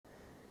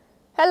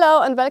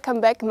Hello and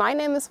welcome back. My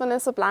name is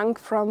VanessaBlank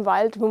from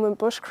Wild Woman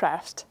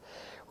Bushcraft.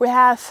 We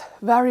have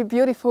very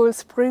beautiful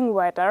spring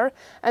weather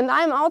and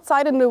I'm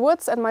outside in the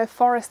woods at my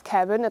forest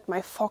cabin at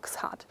my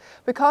Foxhut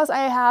because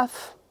I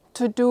have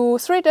to do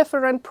 3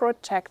 different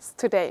projects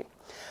today.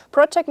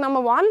 Project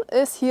number 1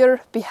 is here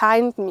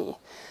behind me.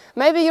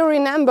 Maybe you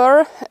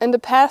remember in the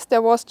past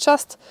there was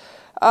just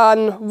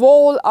a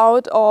wall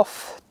out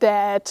of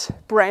dead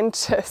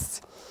branches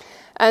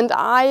and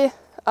I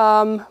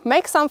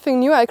make something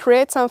new, I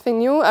create something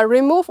new, I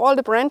remove all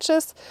the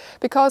branches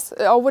because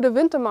over the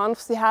winter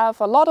months we have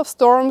a lot of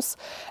storms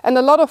and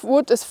a lot of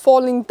wood is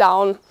falling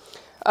down.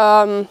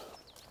 And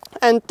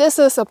this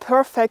is a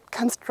perfect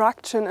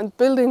construction and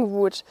building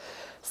wood.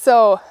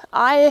 So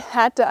I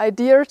had the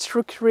idea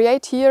to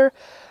create here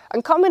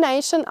a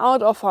combination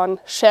out of a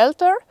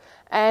shelter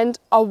and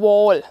a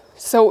wall.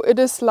 So it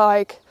is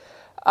like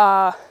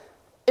an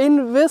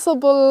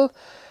invisible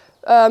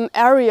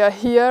area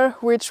here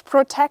which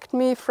protect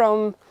me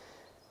from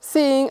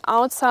seeing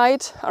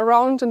outside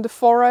around in the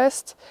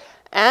forest,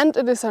 and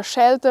it is a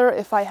shelter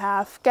if I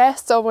have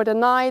guests over the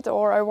night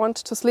or I want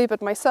to sleep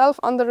it myself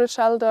under the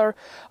shelter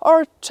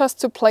or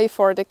just to play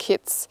for the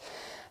kids.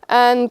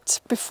 And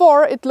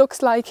before it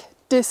looks like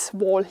this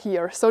wall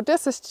here. So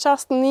this is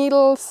just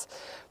needles,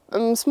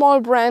 small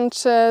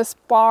branches,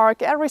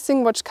 bark,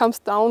 everything which comes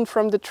down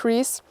from the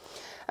trees.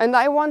 And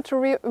I want to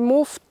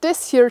remove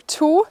this here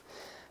too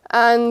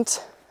and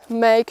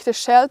make the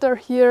shelter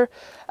here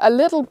a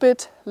little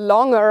bit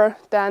longer,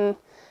 than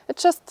it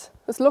just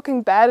is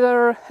looking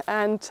better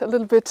and a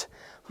little bit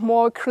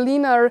more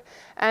cleaner,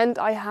 and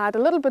I had a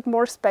little bit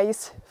more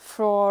space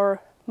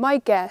for my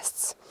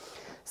guests.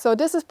 So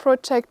this is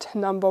project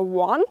number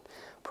 1.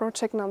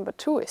 Project number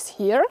 2 is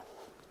here.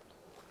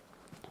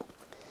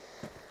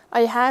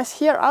 I have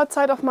here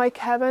outside of my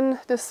cabin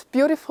this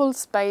beautiful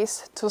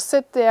space to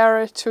sit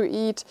there, to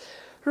eat,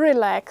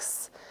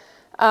 relax.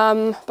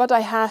 But I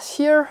have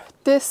here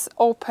this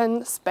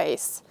open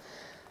space,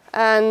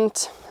 and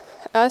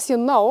as you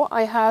know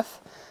I have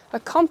a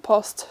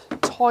compost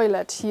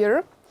toilet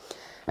here,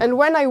 and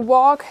when I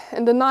walk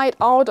in the night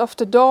out of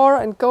the door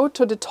and go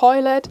to the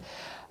toilet,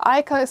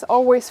 Aika is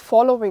always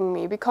following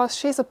me because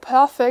she's a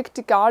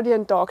perfect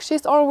guardian dog.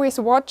 She's always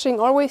watching,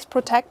 always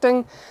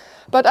protecting,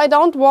 but I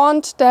don't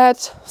want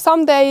that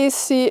some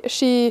days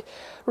she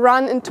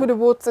run into the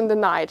woods in the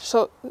night.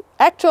 So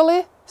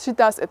actually she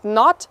does it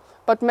not,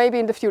 but maybe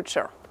in the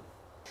future.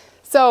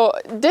 So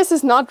this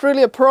is not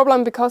really a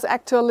problem because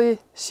actually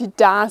she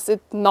does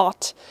it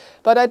not,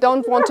 but I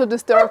don't want to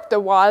disturb the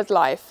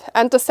wildlife.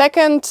 And the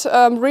second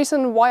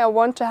reason why I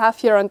want to have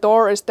here a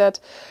door is that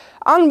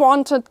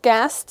unwanted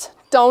guests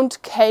don't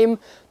came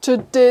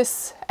to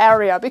this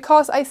area,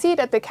 because I see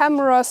that the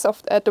cameras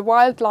at the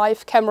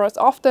wildlife cameras,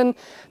 often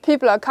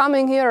people are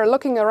coming here,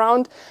 looking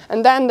around,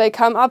 and then they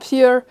come up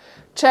here,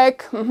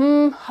 check,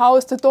 how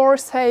is the door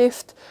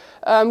saved?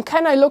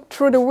 Can I look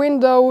through the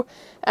window?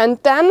 And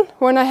then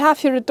when I have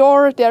here a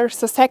door,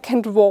 there's a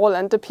second wall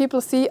and the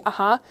people see,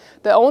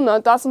 the owner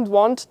doesn't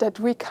want that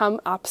we come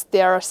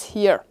upstairs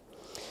here.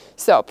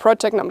 So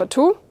project number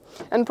 2.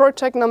 And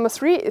project number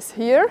 3 is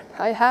here.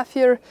 I have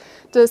here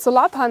the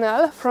solar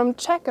panel from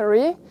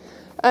Jackery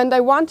and I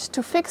want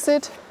to fix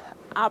it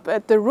up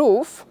at the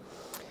roof.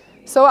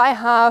 So I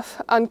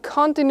have a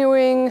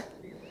continuing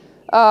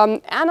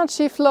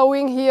energy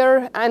flowing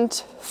here and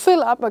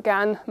fill up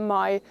again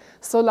my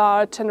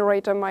solar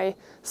generator, my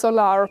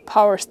solar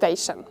power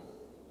station.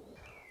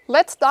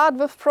 Let's start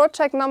with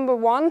project number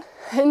 1.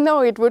 I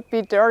know it would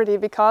be dirty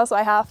because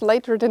I have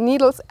later the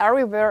needles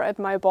everywhere at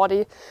my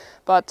body,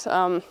 but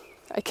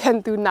I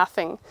can do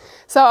nothing.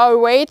 So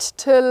I'll wait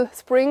till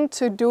spring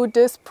to do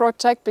this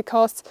project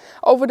because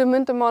over the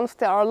winter months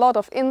there are a lot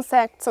of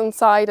insects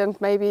inside and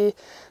maybe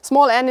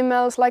small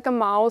animals like a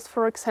mouse,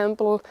 for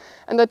example,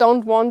 and I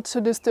don't want to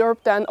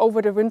disturb them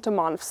over the winter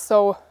months.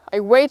 So I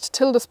wait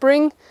till the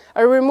spring,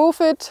 I remove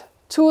it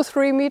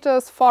 2-3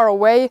 meters far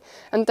away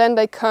and then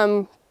they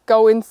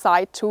go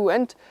inside too.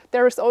 And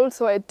there is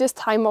also at this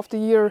time of the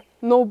year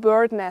no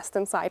bird nest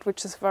inside,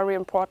 which is very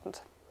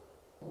important.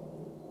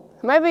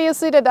 Maybe you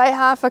see that I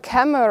have a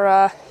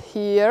camera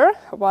here,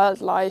 a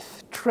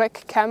wildlife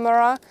track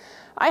camera.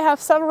 I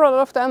have several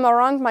of them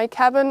around my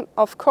cabin,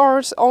 of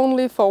course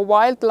only for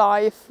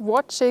wildlife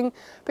watching,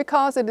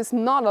 because it is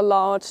not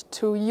allowed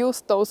to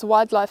use those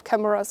wildlife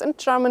cameras in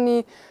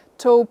Germany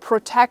to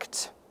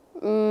protect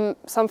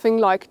something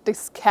like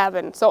this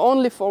cabin, so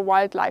only for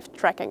wildlife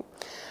tracking.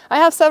 I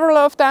have several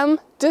of them.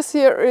 This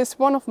here is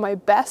one of my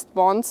best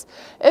ones.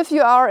 If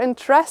you are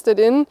interested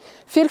in,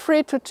 feel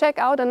free to check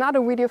out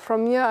another video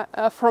from me.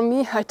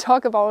 I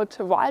talk about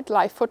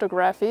wildlife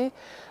photography.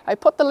 I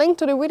put the link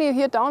to the video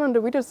here down in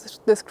the video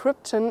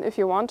description if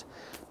you want.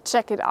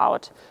 Check it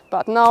out.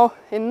 But now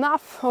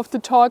enough of the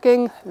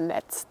talking,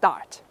 let's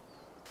start.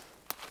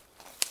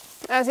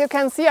 As you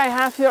can see, I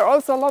have here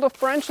also a lot of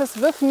branches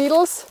with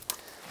needles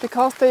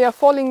because they are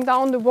falling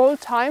down the whole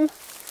time.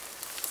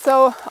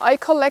 So I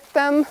collect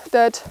them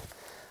that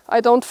I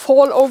don't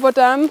fall over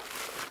them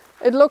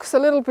It looks a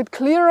little bit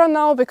clearer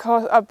now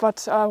because,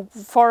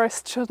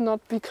 forest should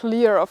not be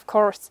clear, of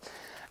course.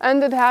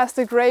 And it has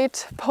the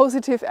great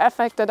positive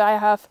effect that I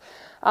have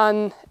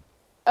an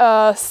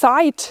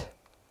side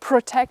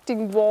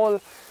protecting wall,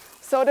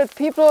 so that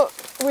people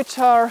which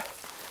are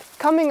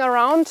coming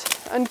around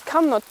and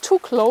come not too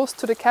close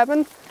to the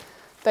cabin,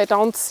 they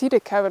don't see the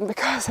cabin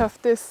because of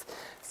this.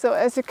 So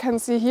as you can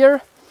see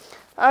here,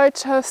 I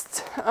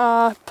just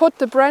put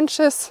the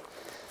branches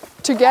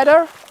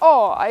together,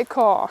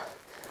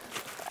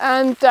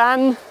 and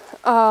then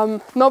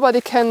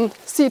nobody can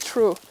see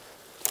through.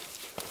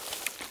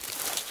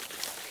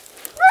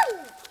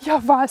 Ja,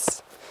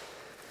 was?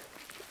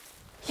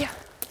 Ja.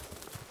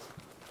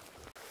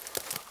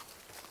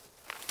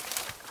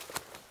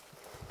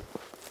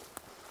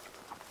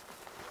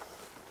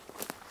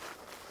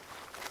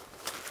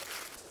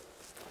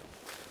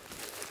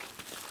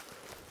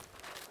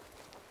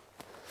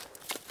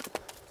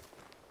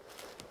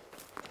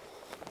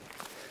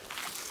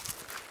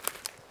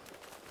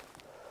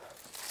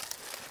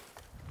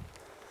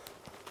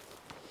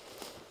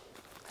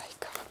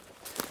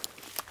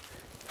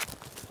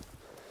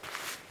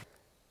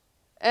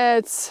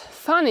 It's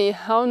funny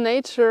how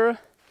nature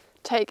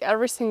take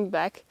everything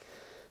back.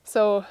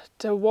 So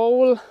the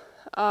wall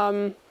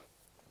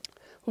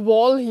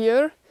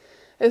here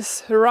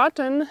is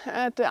rotten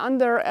at the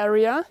under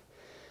area.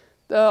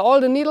 All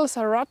the needles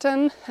are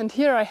rotten, and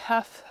here I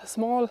have a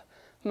small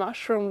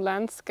mushroom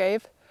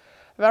landscape.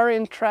 Very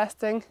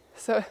interesting.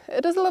 So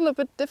it is a little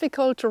bit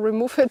difficult to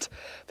remove it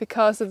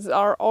because it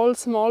are all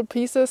small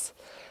pieces,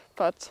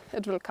 but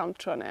it will come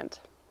to an end.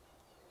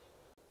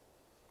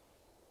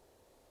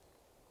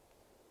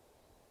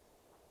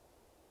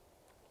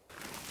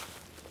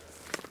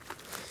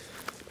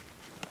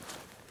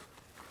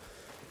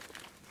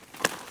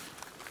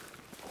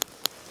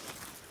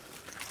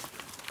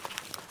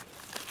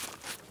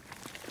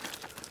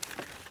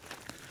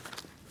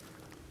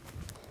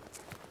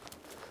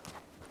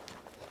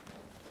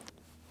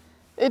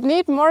 It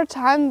needs more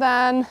time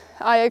than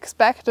I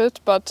expected,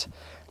 but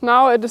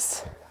now it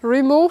is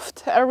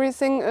removed.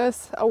 Everything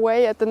is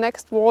away at the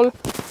next wall,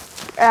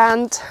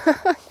 and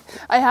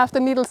I have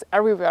the needles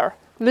everywhere,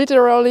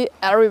 literally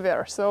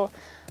everywhere. So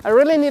I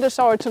really need a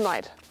shower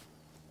tonight.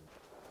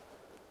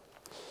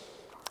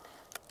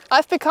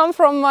 I've become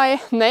from my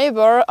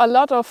neighbor a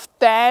lot of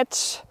dead,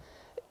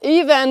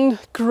 even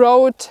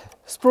growth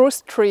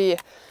spruce trees.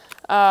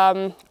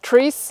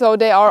 So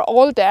they are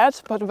all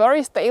dead, but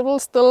very stable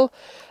still.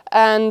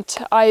 And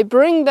I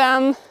bring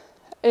them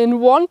in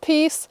one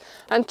piece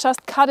and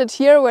just cut it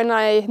here when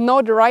I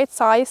know the right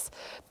size,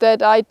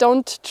 that I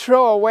don't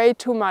throw away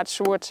too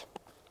much wood.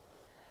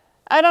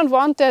 I don't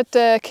want that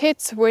the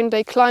kids, when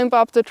they climb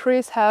up the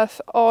trees, have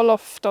all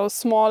of those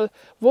small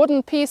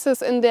wooden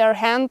pieces in their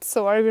hands,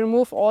 so I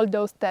remove all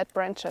those dead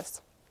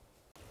branches.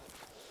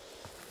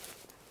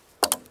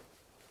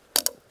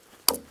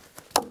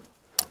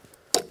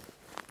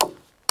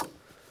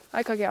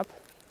 I can get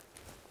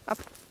up.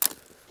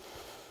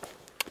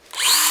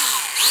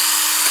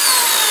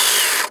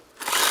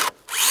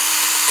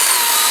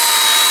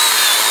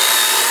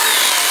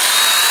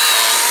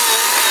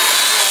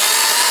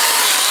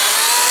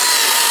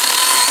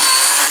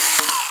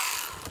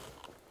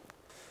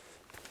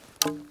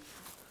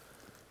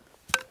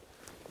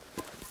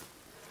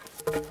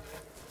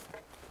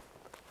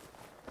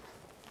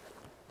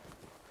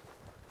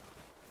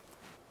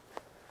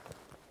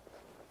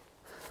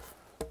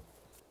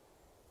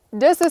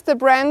 This is the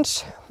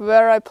branch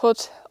where I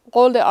put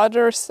all the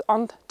others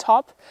on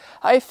top.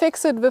 I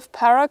fix it with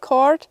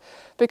paracord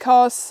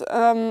because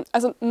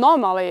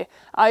normally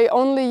I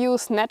only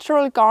use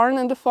natural garn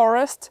in the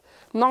forest,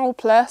 no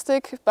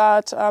plastic,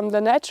 but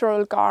the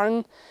natural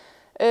garn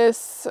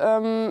is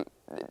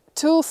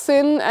too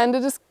thin and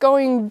it is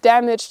going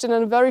damaged in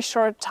a very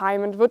short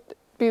time, and would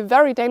be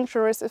very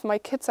dangerous if my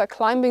kids are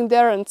climbing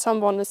there and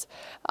someone is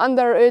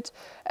under it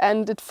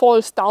and it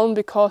falls down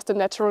because the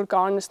natural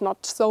garn is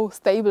not so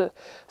stable.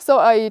 So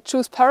I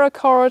choose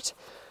paracord,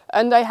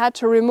 and I had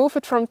to remove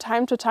it from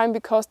time to time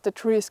because the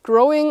tree is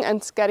growing and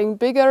it's getting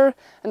bigger,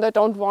 and I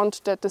don't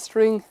want that the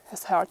string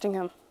is hurting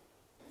him.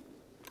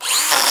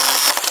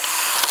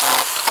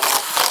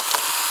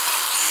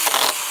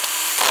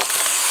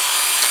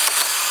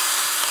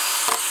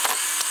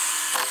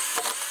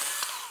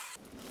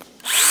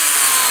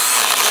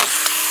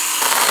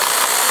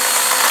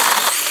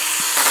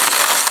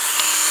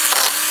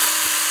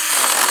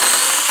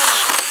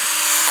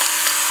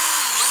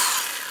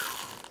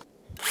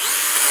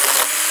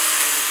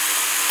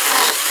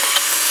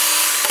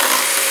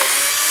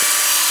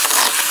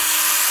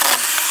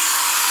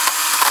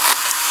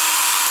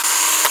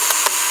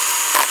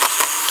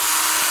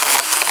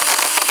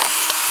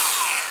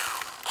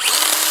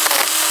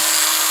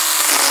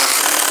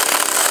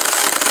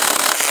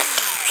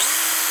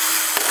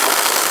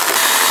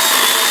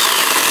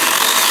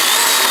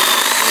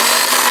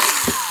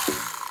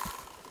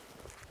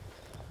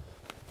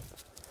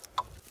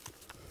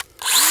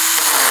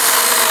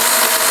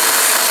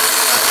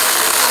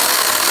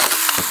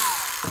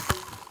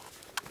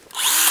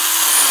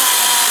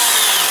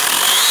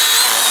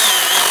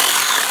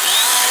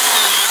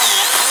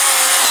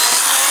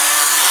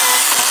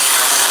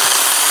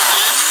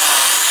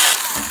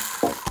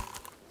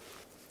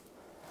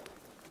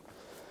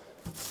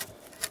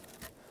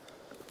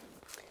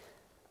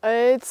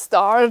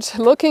 start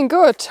looking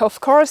good.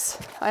 Of course,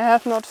 I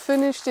have not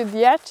finished it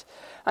yet.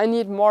 I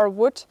need more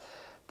wood,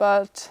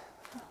 but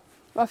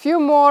a few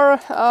more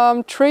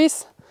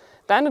trees,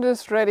 then it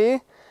is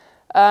ready.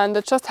 And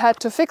I just had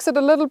to fix it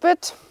a little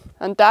bit,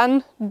 and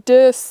then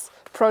this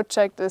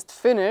project is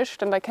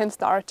finished and I can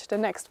start the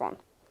next one.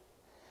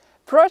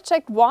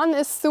 Project 1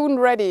 is soon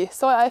ready,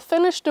 so I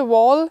finished the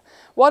wall.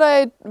 What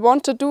I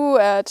want to do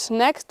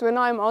next, when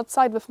I'm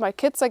outside with my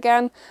kids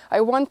again,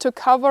 I want to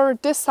cover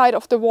this side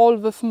of the wall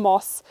with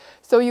moss,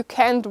 so you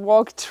can't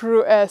walk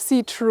through,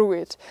 see through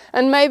it.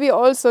 And maybe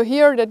also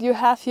here, that you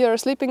have here a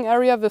sleeping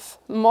area with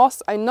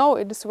moss. I know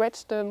it is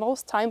wet the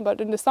most time, but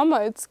in the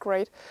summer it's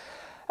great.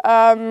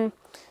 And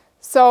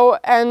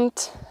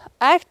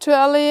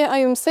actually I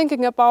am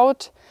thinking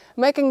about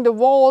making the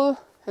wall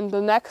in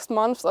the next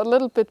months a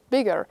little bit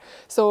bigger.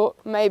 So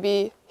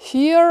maybe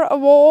here a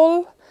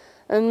wall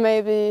and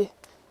maybe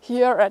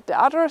here at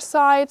the other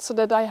side, so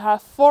that I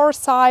have 4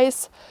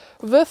 sides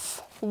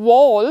with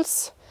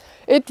walls.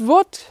 It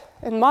would,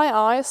 in my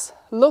eyes,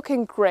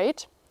 looking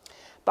great,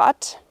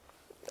 but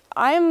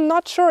I'm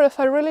not sure if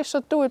I really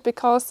should do it,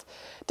 because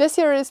this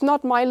here is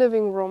not my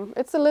living room.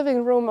 It's the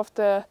living room of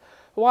the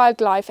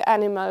wildlife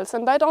animals,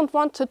 and I don't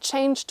want to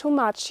change too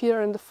much here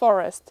in the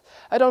forest.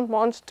 I don't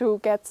want to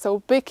get so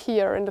big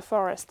here in the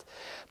forest.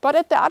 But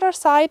at the other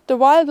side, the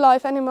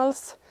wildlife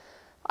animals,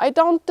 I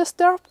don't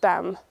disturb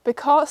them,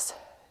 because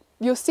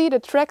you see the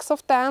tracks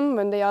of them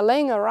when they are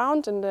laying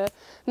around in the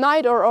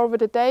night or over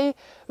the day,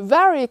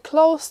 very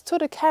close to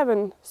the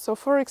cabin. So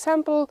for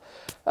example,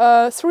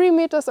 3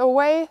 meters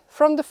away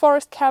from the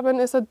forest cabin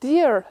is a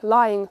deer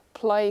lying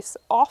place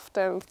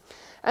often.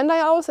 And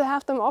I also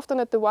have them often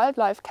at the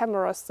wildlife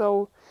cameras,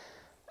 so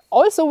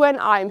also when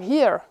I'm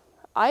here,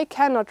 I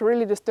cannot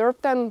really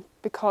disturb them,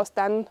 because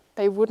then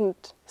they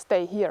wouldn't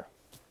stay here.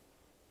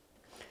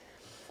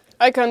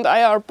 Ike and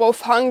I are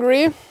both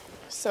hungry,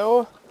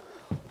 so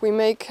we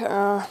make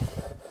a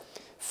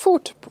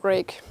food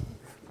break.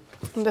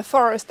 In the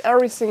forest,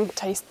 everything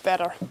tastes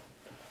better.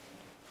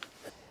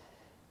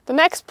 The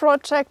next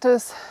project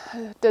is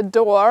the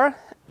door.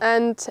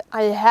 And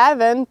I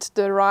haven't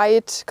the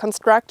right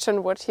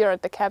construction wood here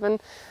at the cabin.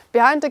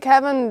 Behind the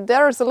cabin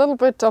there is a little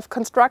bit of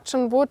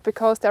construction wood,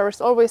 because there is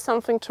always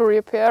something to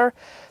repair,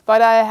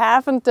 but I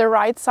haven't the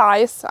right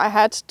size. I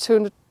had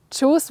to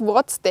choose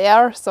what's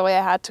there, so I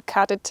had to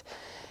cut it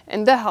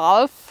in the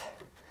half.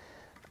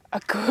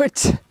 A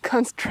good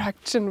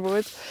construction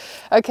wood.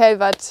 Okay,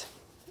 but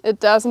it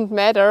doesn't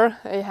matter,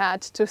 I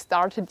had to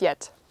start it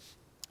yet.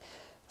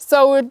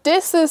 So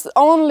this is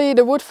only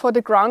the wood for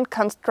the ground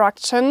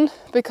construction,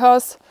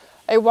 because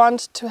I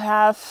want to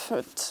have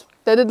it,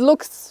 that it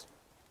looks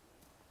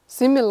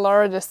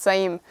similar, the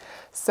same.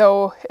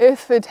 So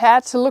if it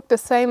had to look the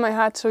same, I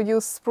had to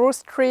use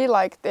spruce tree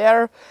like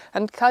there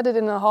and cut it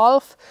in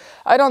half.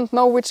 I don't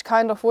know which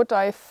kind of wood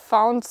I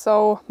found,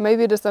 so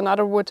maybe it is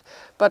another wood,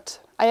 but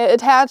it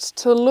had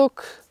to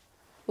look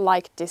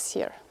like this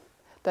here,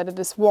 that it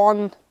is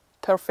one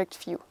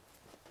perfect view.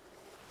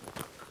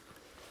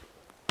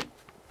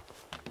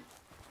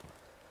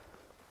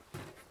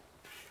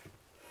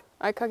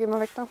 Eika, geh mal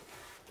weg da.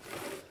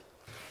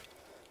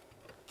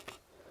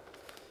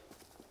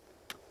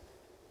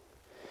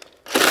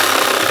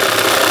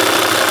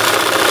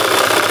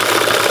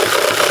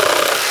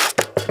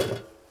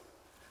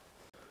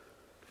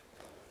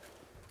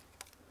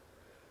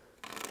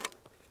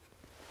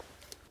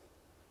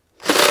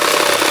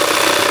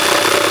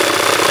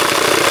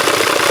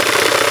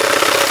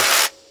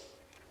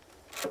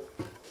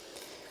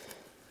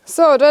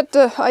 So that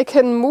I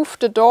can move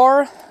the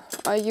door,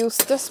 I use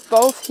this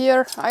both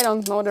here. I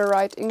don't know the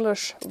right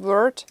English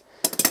word.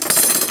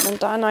 And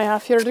then I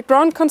have here the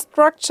ground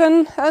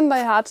construction, and I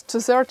had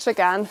to search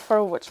again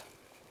for wood.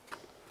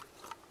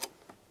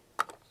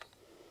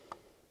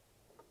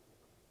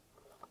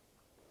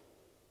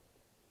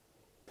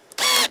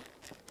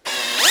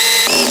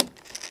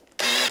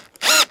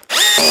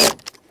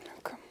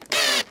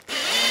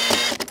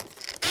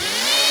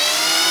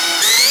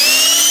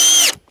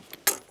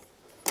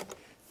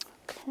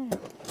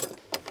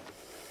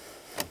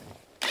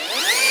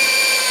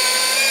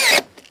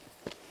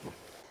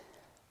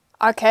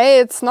 Okay,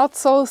 it's not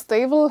so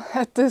stable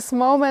at this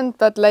moment,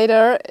 but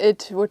later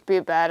it would be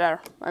better,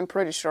 I'm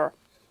pretty sure.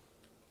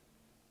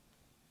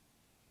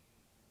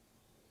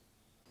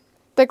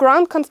 The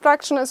ground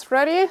construction is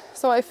ready,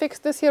 so I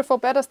fixed this here for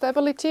better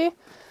stability.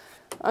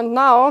 And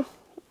now,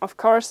 of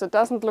course, it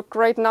doesn't look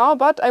great now,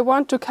 but I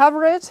want to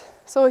cover it.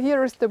 So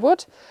here is the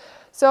wood.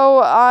 So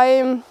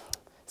I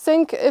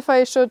think if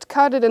I should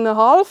cut it in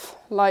half,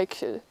 like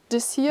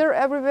this here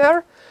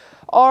everywhere,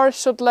 or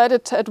should let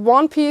it at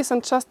one piece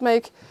and just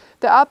make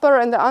the upper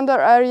and the under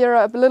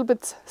area a little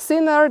bit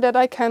thinner, that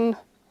I can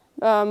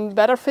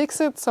better fix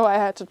it, so I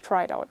had to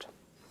try it out.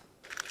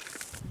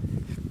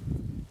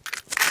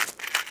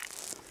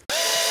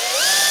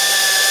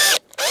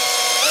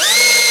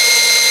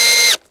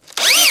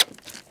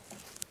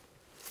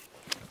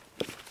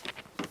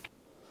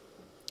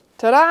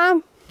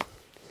 Ta-da!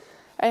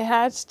 I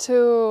had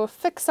to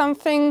fix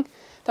something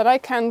that I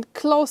can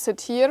close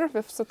it here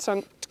with such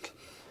an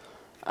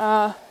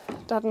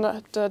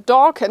that the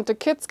dog and the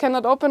kids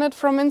cannot open it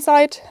from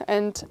inside,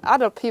 and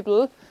other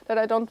people that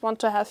I don't want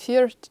to have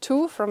here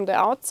too from the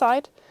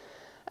outside.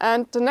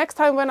 And the next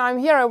time when I'm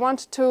here, I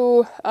want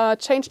to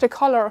change the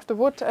color of the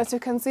wood. As you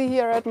can see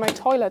here at my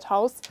toilet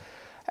house,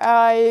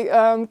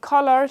 I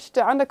colored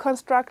the under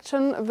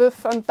construction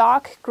with a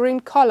dark green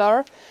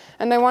color,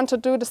 and I want to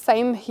do the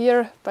same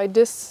here by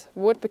this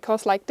wood,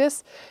 because like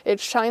this it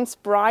shines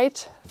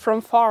bright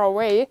from far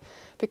away,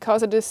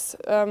 because it is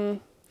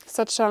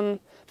such a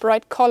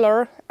bright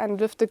color, and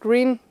with the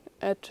green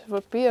it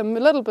would be a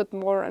little bit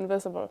more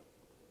invisible.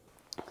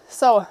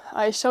 So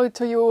I show it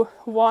to you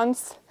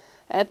once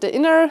at the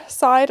inner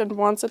side and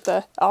once at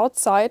the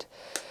outside.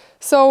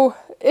 So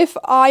if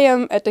I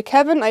am at the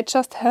cabin, I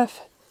just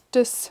have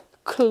this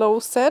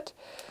closet.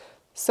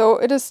 So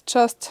it is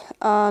just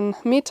a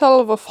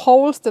metal with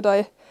holes that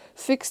I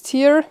fixed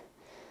here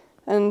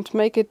and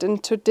make it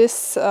into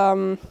this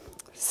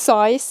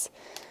size,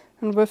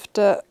 and with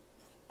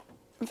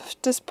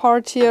this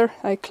part here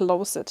I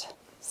close it.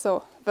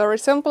 So very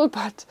simple,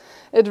 but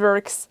it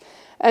works.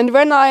 And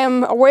when I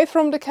am away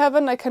from the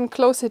cabin, I can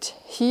close it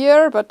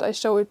here, but I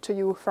show it to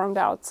you from the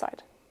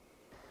outside.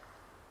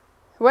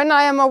 When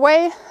I am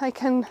away, I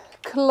can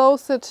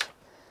close it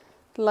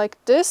like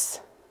this.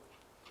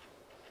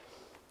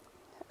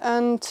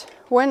 And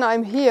when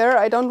I'm here,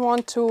 I don't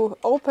want to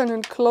open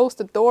and close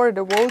the door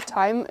the whole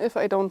time if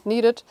I don't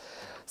need it.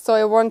 So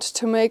I want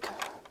to make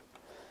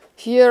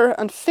here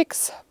a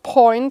fixed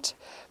point,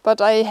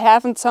 but I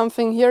haven't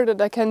something here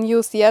that I can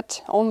use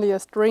yet, only a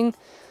string.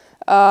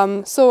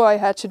 So I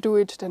had to do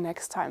it the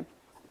next time.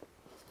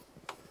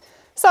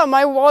 So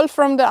my wall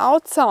from the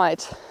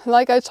outside,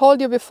 like I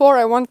told you before,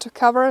 I want to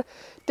cover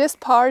this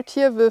part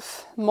here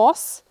with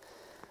moss,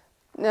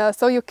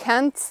 so you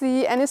can't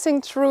see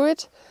anything through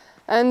it.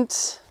 And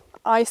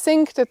I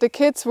think that the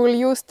kids will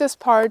use this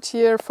part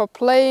here for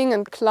playing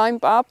and climb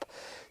up.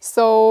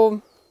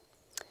 So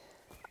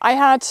I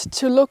had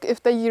to look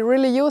if they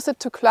really use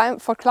it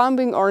for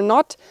climbing or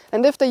not.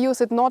 And if they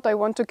use it not, I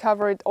want to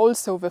cover it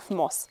also with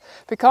moss.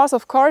 Because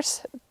of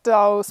course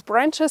those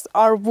branches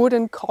are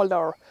wooden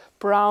color.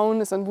 Brown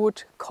is a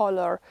wood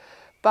color.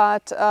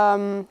 But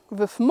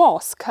with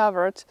moss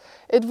covered,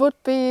 it would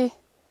be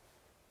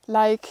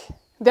like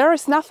there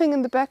is nothing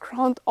in the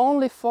background,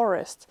 only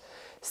forest.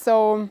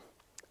 So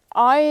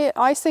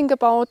I think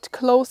about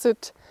close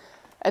it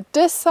at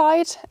this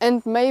side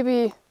and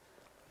maybe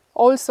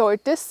also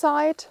at this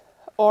side,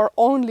 or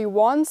only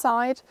one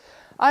side.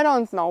 I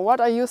don't know. What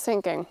are you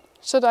thinking?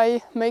 Should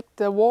I make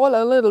the wall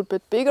a little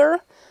bit bigger,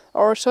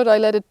 or should I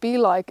let it be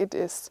like it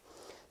is?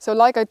 So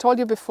like I told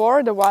you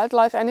before, the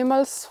wildlife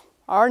animals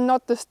are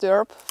not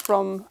disturbed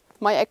from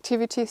my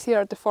activities here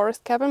at the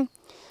forest cabin.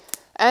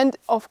 And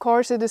of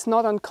course it is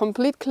not a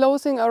complete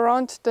closing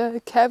around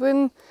the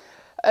cabin.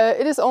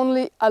 It is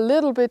only a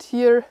little bit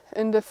here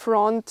in the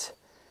front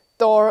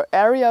door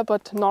area,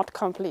 but not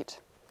complete.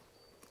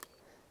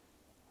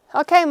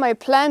 Okay, my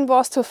plan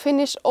was to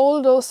finish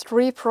all those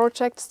 3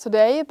 projects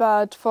today,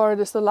 but for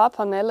the solar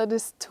panel it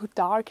is too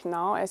dark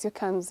now. As you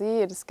can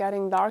see, it is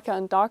getting darker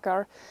and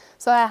darker.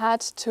 So I had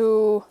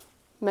to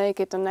make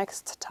it the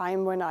next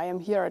time when I am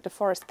here at the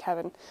forest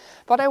cabin.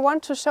 But I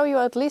want to show you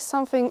at least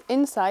something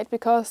inside,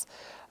 because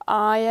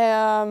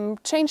I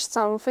changed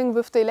something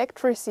with the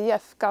electricity.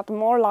 I've got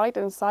more light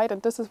inside,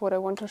 and this is what I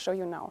want to show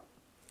you now.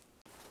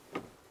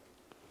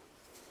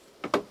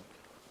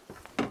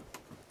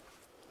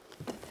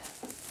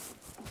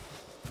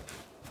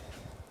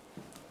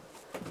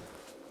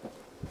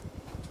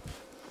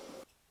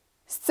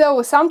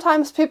 So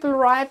sometimes people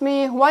write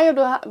me,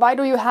 why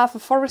do you have a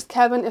forest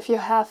cabin if you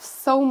have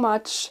so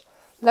much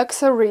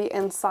luxury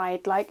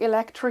inside, like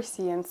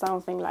electricity and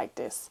something like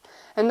this?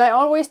 And I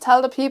always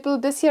tell the people,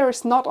 this here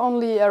is not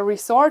only a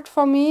resort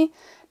for me,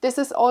 this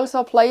is also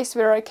a place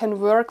where I can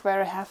work,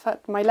 where I have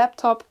my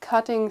laptop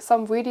cutting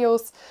some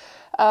videos,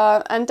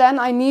 and then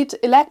I need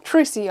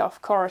electricity,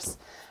 of course.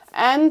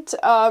 And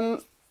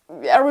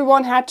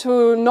everyone had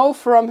to know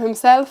from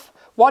himself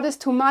what is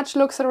too much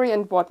luxury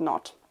and what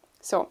not.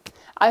 So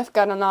I've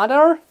got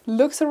another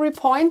luxury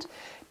point,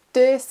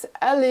 this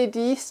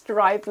LED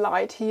stripe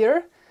light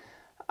here.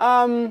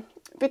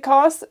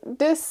 Because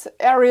this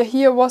area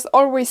here was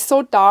always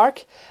so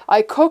dark.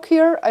 I cook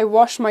here, I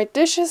wash my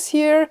dishes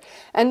here,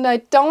 and I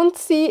don't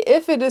see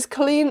if it is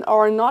clean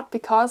or not,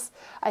 because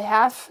I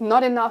have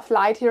not enough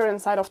light here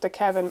inside of the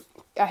cabin.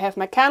 I have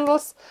my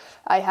candles,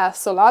 I have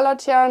solar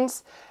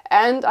lanterns,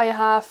 and I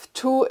have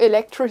 2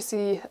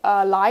 electricity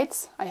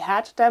lights. I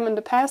had them in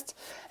the past,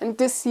 and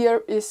this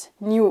here is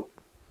new.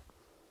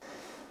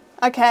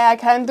 Okay, I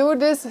can do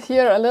this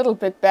here a little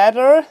bit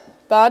better,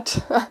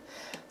 but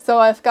so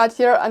I've got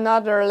here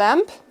another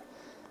lamp.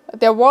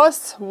 There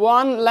was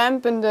one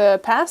lamp in the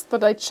past,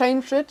 but I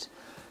changed it.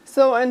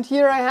 So, and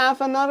here I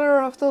have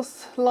another of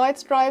those light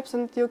stripes,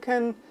 and you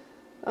can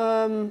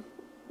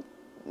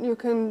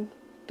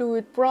do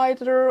it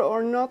brighter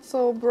or not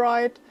so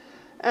bright.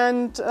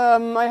 And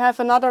I have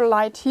another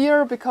light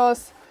here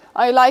because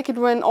I like it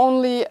when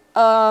only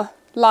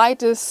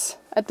light is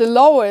at the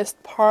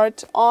lowest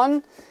part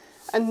on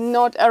and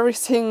not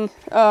everything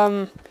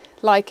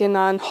like in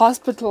a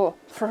hospital,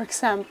 for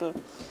example.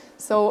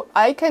 So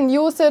I can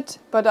use it,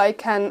 but I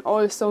can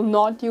also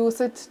not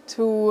use it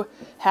to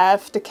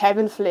have the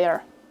cabin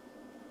flare.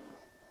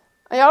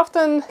 I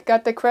often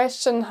get the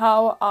question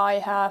how I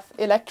have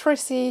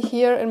electricity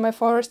here in my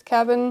forest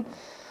cabin.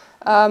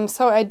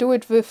 So I do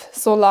it with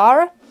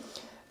solar.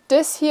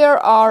 This here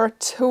are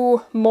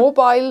 2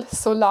 mobile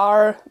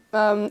solar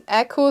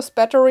accus,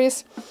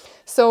 batteries.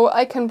 So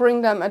I can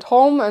bring them at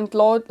home and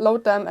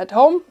load them at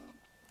home.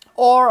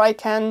 Or I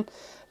can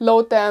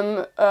load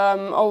them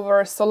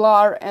over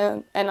solar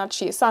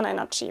energy, sun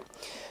energy.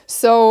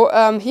 So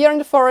here in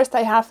the forest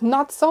I have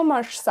not so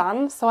much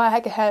sun, so I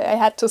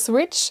had to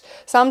switch.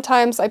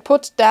 Sometimes I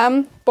put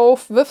them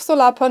both with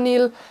solar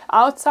panel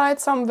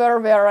outside somewhere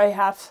where I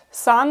have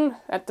sun,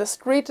 at the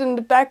street in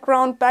the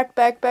background,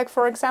 back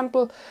for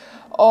example,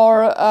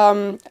 or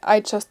I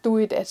just do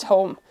it at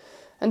home.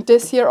 And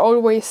this here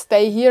always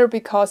stay here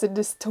because it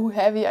is too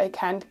heavy, I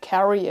can't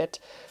carry it.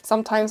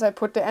 Sometimes I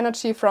put the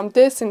energy from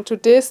this into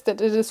this, that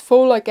it is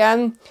full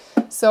again.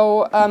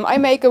 So I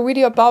make a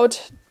video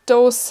about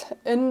those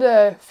in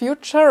the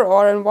future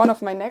or in one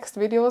of my next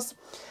videos.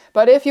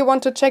 But if you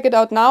want to check it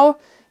out now,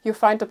 you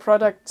find the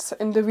products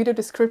in the video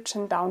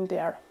description down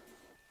there.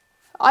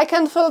 I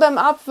can fill them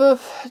up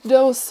with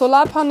those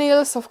solar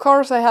panels. Of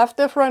course, I have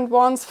different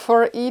ones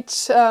for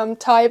each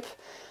type.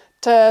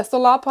 The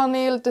solar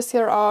panel, this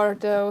here are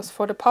those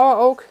for the power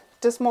oak,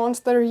 this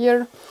monster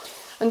here.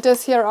 And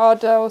this here are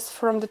those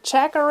from the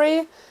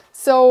Jackery.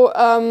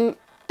 So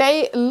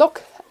they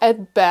look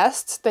at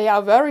best, they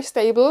are very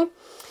stable.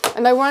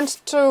 And I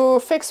want to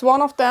fix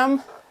one of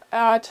them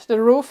at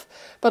the roof,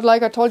 but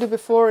like I told you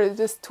before, it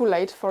is too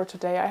late for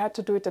today. I had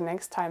to do it the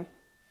next time.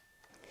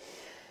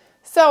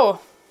 So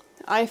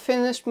I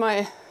finished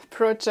my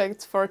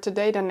projects for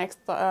today. The next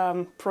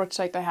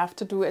project I have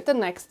to do at the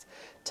next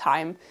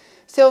time.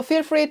 So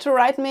feel free to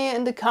write me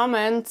in the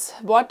comments,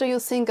 what do you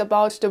think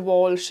about the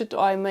wall? Should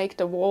I make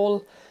the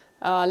wall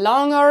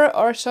longer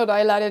or should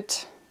I let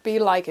it be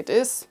like it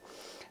is?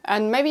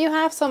 And maybe you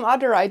have some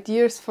other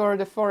ideas for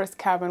the forest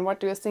cabin. What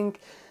do you think?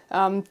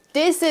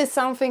 This is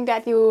something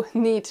that you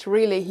need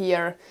really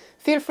here.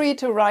 Feel free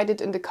to write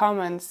it in the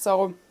comments.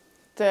 So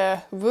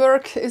the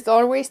work is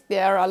always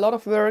there, a lot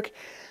of work.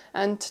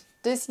 And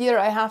this year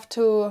I have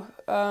to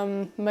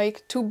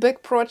make 2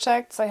 big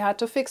projects. I had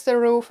to fix the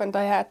roof and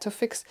I had to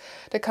fix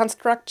the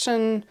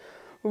construction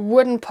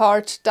wooden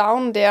part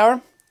down there.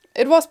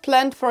 It was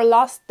planned for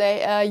last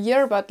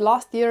year, but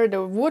last year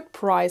the wood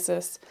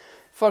prices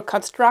for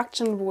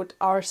construction wood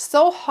are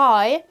so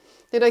high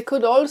that I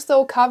could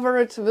also cover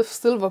it with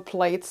silver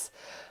plates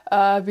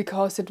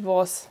because it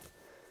was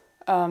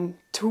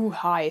too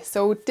high.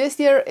 So this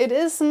year it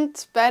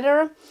isn't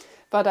better,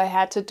 but I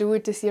had to do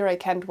it this year. I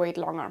can't wait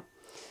longer.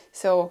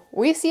 So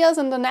we see us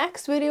in the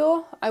next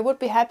video. I would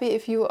be happy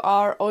if you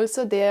are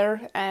also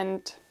there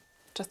and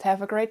just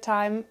have a great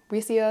time.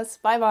 We see us.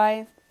 Bye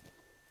bye.